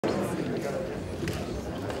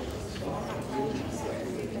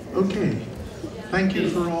Okay, thank you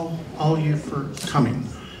for all of you for coming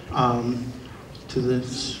to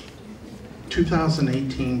this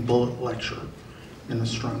 2018 Bullitt Lecture in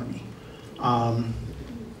Astronomy. The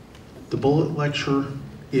Bullitt Lecture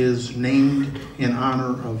is named in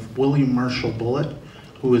honor of William Marshall Bullitt,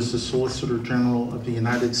 who is the Solicitor General of the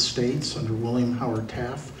United States under William Howard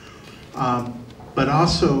Taft, but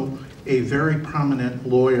also a very prominent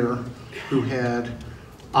lawyer who had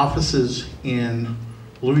offices in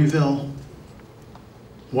Louisville,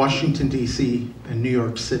 Washington, D.C., and New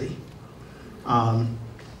York City.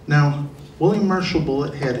 Now, William Marshall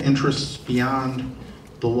Bullitt had interests beyond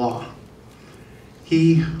the law.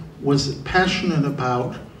 He was passionate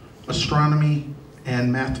about astronomy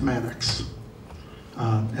and mathematics.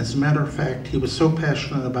 As a matter of fact, he was so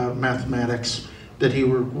passionate about mathematics that he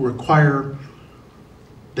would require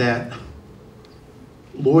that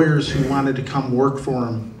lawyers who wanted to come work for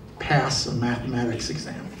him pass a mathematics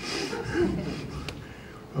exam.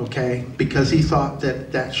 Okay, because he thought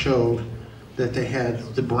that that showed that they had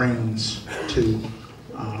the brains to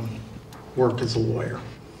work as a lawyer.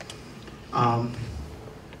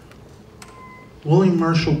 William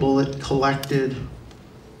Marshall Bullitt collected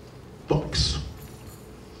books.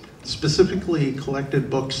 Specifically, he collected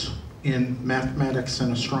books in mathematics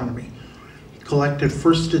and astronomy. He collected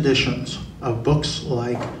first editions of books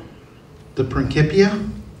like the Principia,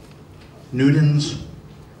 Newton's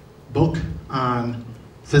book on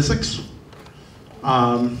physics.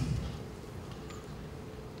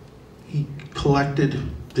 He collected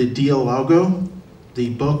the Dialogo,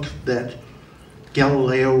 the book that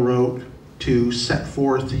Galileo wrote to set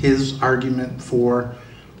forth his argument for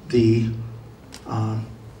the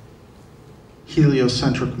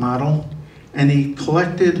heliocentric model. And he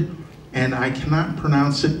collected, and I cannot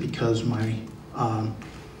pronounce it because my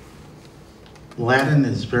Latin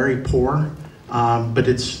is very poor, but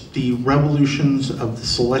it's the Revolutions of the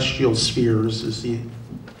Celestial Spheres is the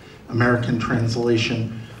American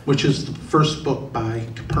translation, which is the first book by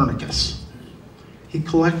Copernicus. He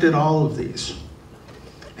collected all of these.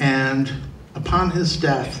 And upon his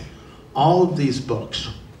death, all of these books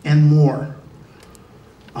and more,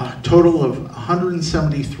 a total of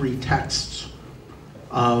 173 texts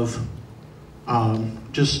of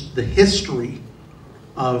just the history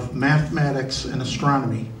of mathematics and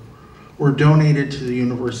astronomy were donated to the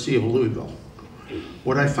University of Louisville.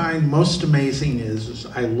 What I find most amazing is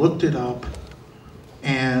I looked it up,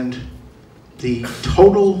 and the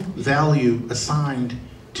total value assigned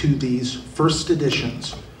to these first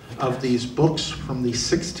editions of these books from the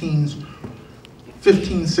 15,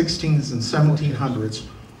 16s, and 1700s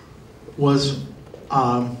was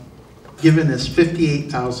given as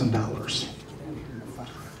 $58,000.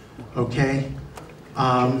 Okay?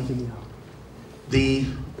 The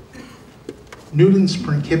Newton's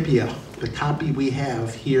Principia, the copy we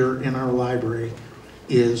have here in our library,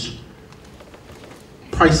 is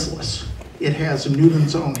priceless. It has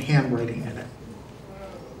Newton's own handwriting in it.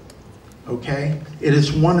 Okay? It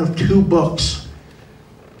is one of two books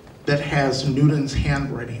that has Newton's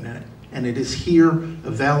handwriting in it, and it is here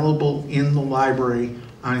available in the library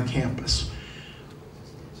on campus.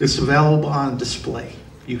 It's available on display.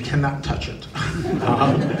 You cannot touch it.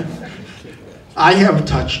 I have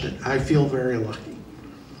touched it. I feel very lucky.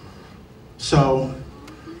 So,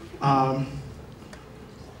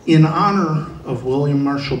 in honor of William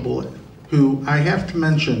Marshall Bullitt, who I have to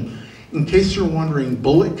mention, in case you're wondering,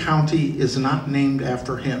 Bullitt County is not named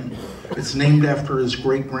after him. It's named after his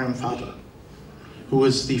great-grandfather, who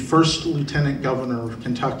was the first lieutenant governor of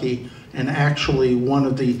Kentucky and actually one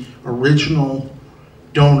of the original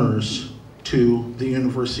donors to the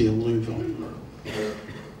University of Louisville.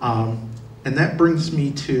 And that brings me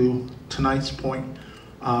to tonight's point.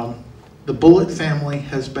 The Bullitt family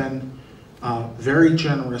has been very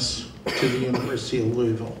generous to the University of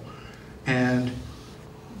Louisville. And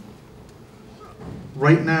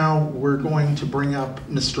right now, we're going to bring up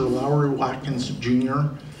Mr. Lowry Watkins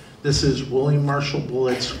Jr. This is William Marshall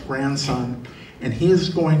Bullitt's grandson, and he is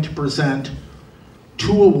going to present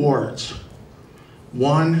two awards.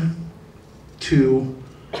 One to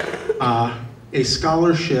a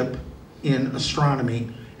scholarship in astronomy,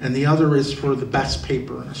 and the other is for the best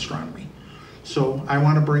paper in astronomy. So I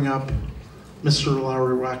want to bring up Mr.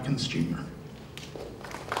 Lowry Watkins Jr.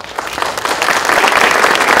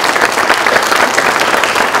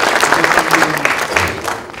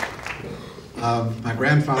 My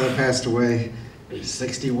grandfather passed away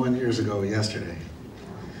 61 years ago yesterday,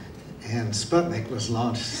 and Sputnik was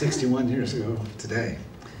launched 61 years ago today.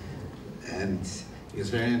 And he was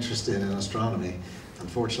very interested in astronomy.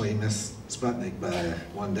 Unfortunately, he missed Sputnik by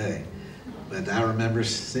one day. But I remember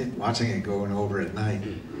watching it going over at night,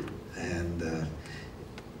 and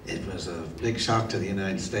it was a big shock to the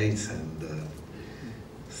United States, and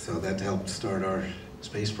so that helped start our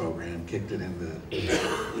space program, kicked it into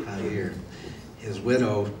high gear. His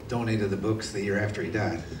widow donated the books the year after he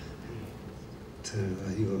died to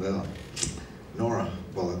U of L, Nora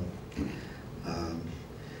Bullitt.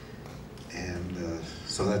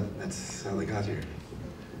 So that's how they got here.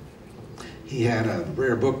 He had a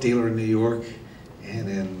rare book dealer in New York and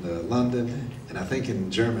in London, and I think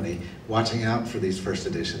in Germany, watching out for these first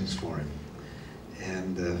editions for him.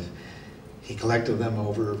 And he collected them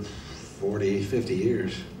over 40, 50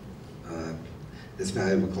 years, this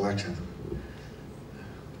valuable collection.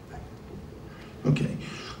 Okay,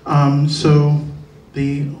 so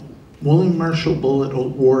the William Marshall Bullitt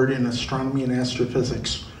Award in Astronomy and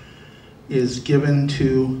Astrophysics is given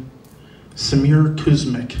to Samir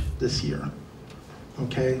Kuzmik this year.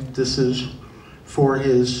 Okay, this is for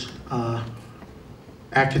his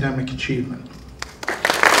academic achievement.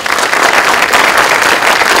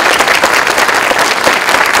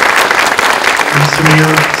 And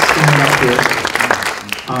Samir, stand up here.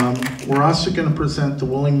 We're also going to present the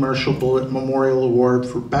William Marshall Bullitt Memorial Award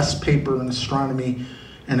for Best Paper in Astronomy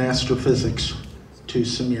and Astrophysics to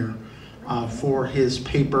Samir for his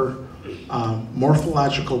paper,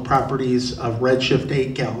 Morphological Properties of Redshift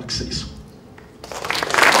 8 Galaxies.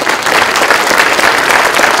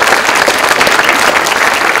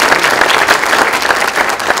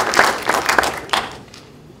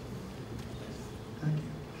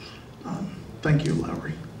 Thank you,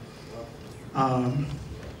 Lowry.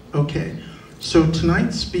 Okay, so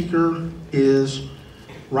tonight's speaker is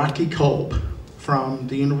Rocky Kolb from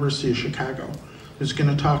the University of Chicago, who's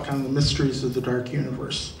going to talk on the mysteries of the dark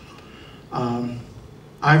universe.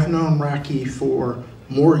 I've known Rocky for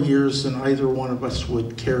more years than either one of us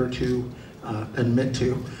would care to admit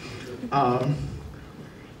to.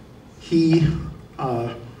 He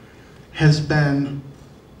has been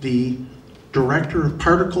the Director of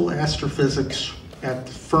Particle Astrophysics at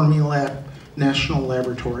the Fermilab National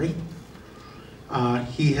Laboratory.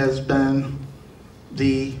 He has been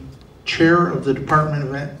the chair of the Department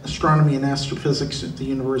of Astronomy and Astrophysics at the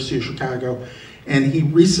University of Chicago, and he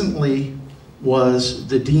recently was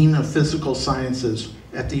the Dean of Physical Sciences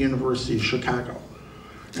at the University of Chicago.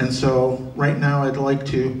 And so right now I'd like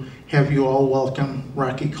to have you all welcome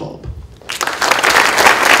Rocky Kolb.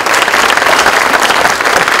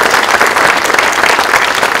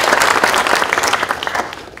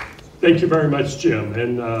 Thank you very much, Jim,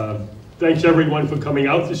 and thanks everyone for coming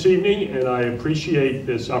out this evening, and I appreciate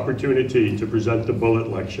this opportunity to present the Bullitt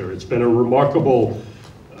Lecture. It's been a remarkable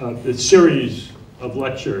series of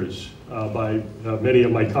lectures by many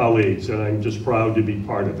of my colleagues, and I'm just proud to be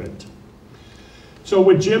part of it. So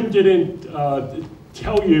what Jim didn't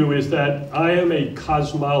tell you is that I am a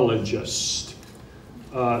cosmologist,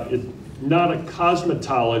 not a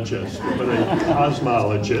cosmetologist, but a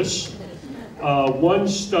cosmologist. One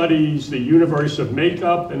studies the universe of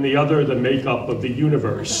makeup and the other the makeup of the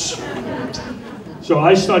universe. So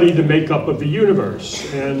I study the makeup of the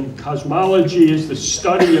universe, and cosmology is the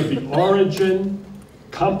study of the origin,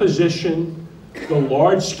 composition, the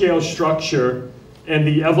large-scale structure, and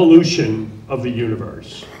the evolution of the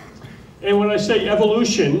universe. And when I say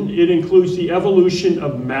evolution, it includes the evolution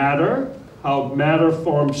of matter, how matter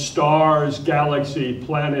forms stars, galaxies,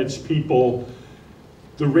 planets, people,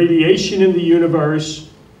 the radiation in the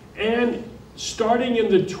universe, and starting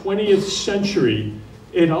in the 20th century,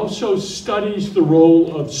 it also studies the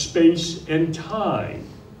role of space and time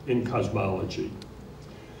in cosmology.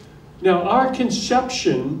 Now, our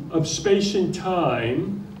conception of space and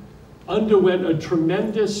time underwent a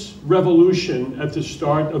tremendous revolution at the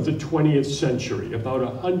start of the 20th century, about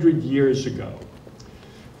 100 years ago.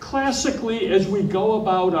 Classically, as we go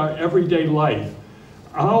about our everyday life,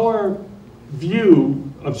 our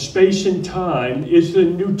view of space and time is the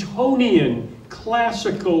Newtonian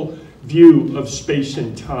classical view of space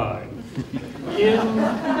and time. In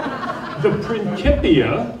the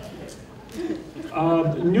Principia,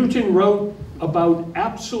 Newton wrote about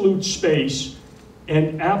absolute space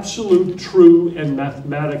and absolute true and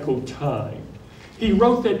mathematical time. He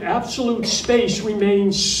wrote that absolute space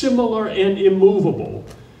remains similar and immovable,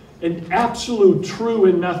 and absolute true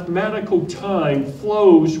and mathematical time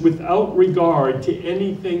flows without regard to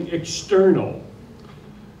anything external.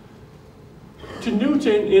 To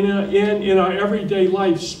Newton, in our everyday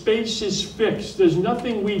life, space is fixed. There's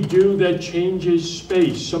nothing we do that changes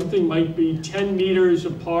space. Something might be 10 meters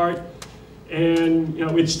apart, and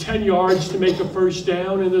it's 10 yards to make a first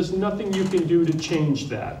down, and there's nothing you can do to change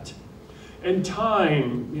that. And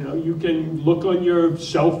time, you know, you can look on your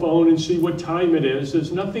cell phone and see what time it is.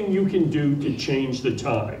 There's nothing you can do to change the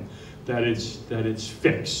time, that it's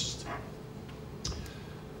fixed.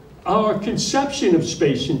 Our conception of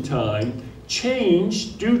space and time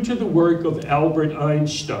changed due to the work of Albert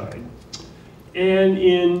Einstein. And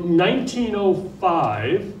in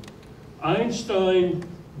 1905, Einstein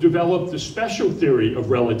developed the special theory of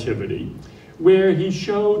relativity, where he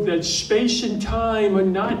showed that space and time are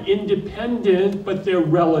not independent, but they're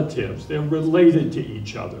relatives. They're related to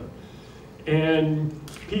each other. And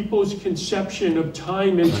people's conception of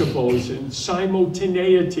time intervals and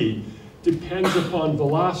simultaneity depends upon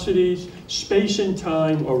velocities. Space and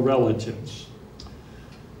time are relatives.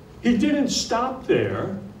 He didn't stop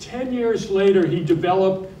there. 10 years later, he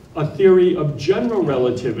developed a theory of general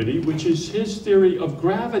relativity, which is his theory of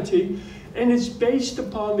gravity, and it's based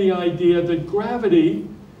upon the idea that gravity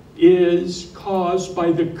is caused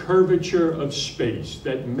by the curvature of space,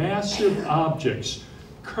 that massive objects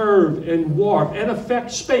curve and warp and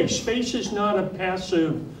affect space. Space is not a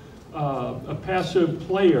passive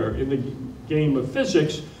player in the game of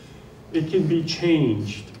physics. It can be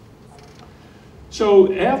changed.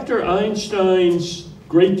 So after Einstein's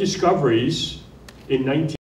great discoveries in